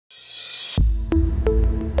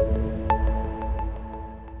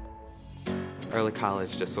Early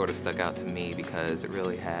college just sort of stuck out to me because it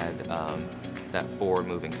really had that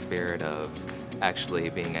forward-moving spirit of actually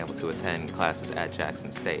being able to attend classes at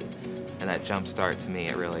Jackson State. And that jump start to me,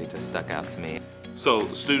 it really just stuck out to me. So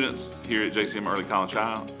the students here at JCM Early College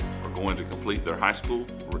High are going to complete their high school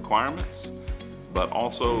requirements, but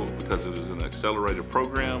also because it is an accelerated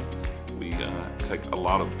program, we take a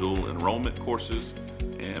lot of dual enrollment courses,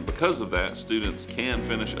 and because of that, students can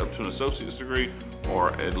finish up to an associate's degree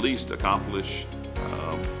or at least accomplish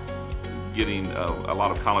getting a lot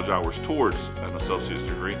of college hours towards an associate's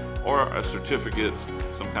degree or a certificate,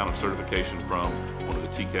 some kind of certification from one of the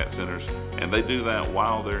TCAT centers, and they do that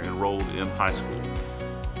while they're enrolled in high school.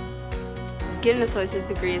 Getting an associate's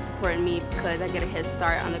degree is important to me because I get a head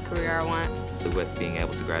start on the career I want. With being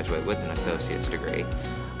able to graduate with an associate's degree,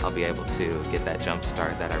 I'll be able to get that jump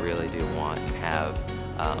start that I really do want and have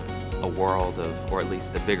a world of, or at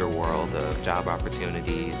least a bigger world of job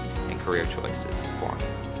opportunities and career choices for me.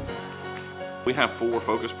 We have 4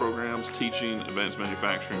 focus programs: teaching, advanced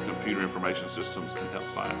manufacturing, computer information systems, and health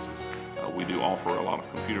sciences. We do offer a lot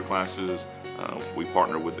of computer classes. We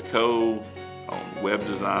partner with the Co. on web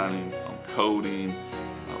designing, on coding,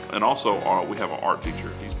 and also we have an art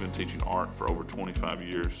teacher. He's been teaching art for over 25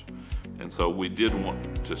 years. And so we did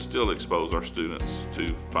want to still expose our students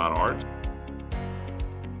to fine arts.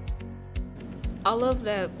 I love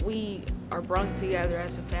that we are brought together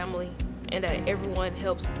as a family and that everyone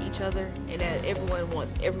helps each other and that everyone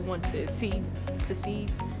wants everyone to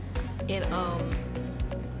succeed. And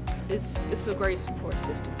it's a great support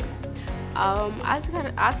system.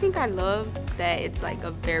 I think I love that it's like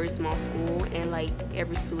a very small school and like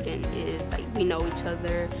every student is like, we know each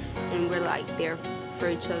other and we're like there for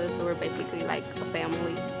each other, so we're basically like a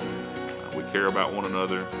family. We care about one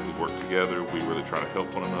another, we work together, we really try to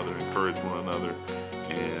help one another, encourage one another,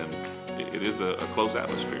 and it is a close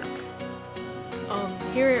atmosphere.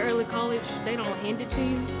 Here at Early College, they don't hand it to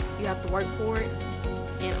you, you have to work for it,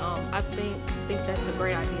 and I think that's a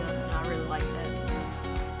great idea, and I really like that.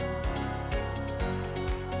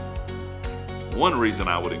 One reason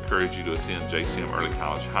I would encourage you to attend JCM Early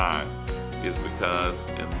College High is because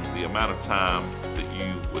in the amount of time that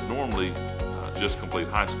you would normally just complete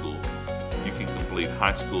high school, you can complete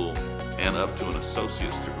high school and up to an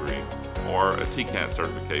associate's degree or a TCAT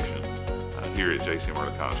certification here at JCM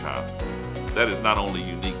Early College High. That is not only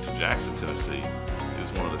unique to Jackson, Tennessee, it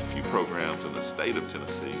is one of the few programs in the state of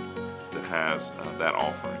Tennessee that has that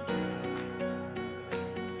offering.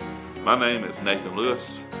 My name is Nathan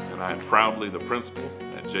Lewis, and I am proudly the principal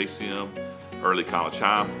at JCM Early College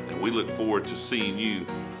High, and we look forward to seeing you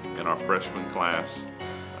in our freshman class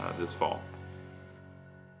this fall.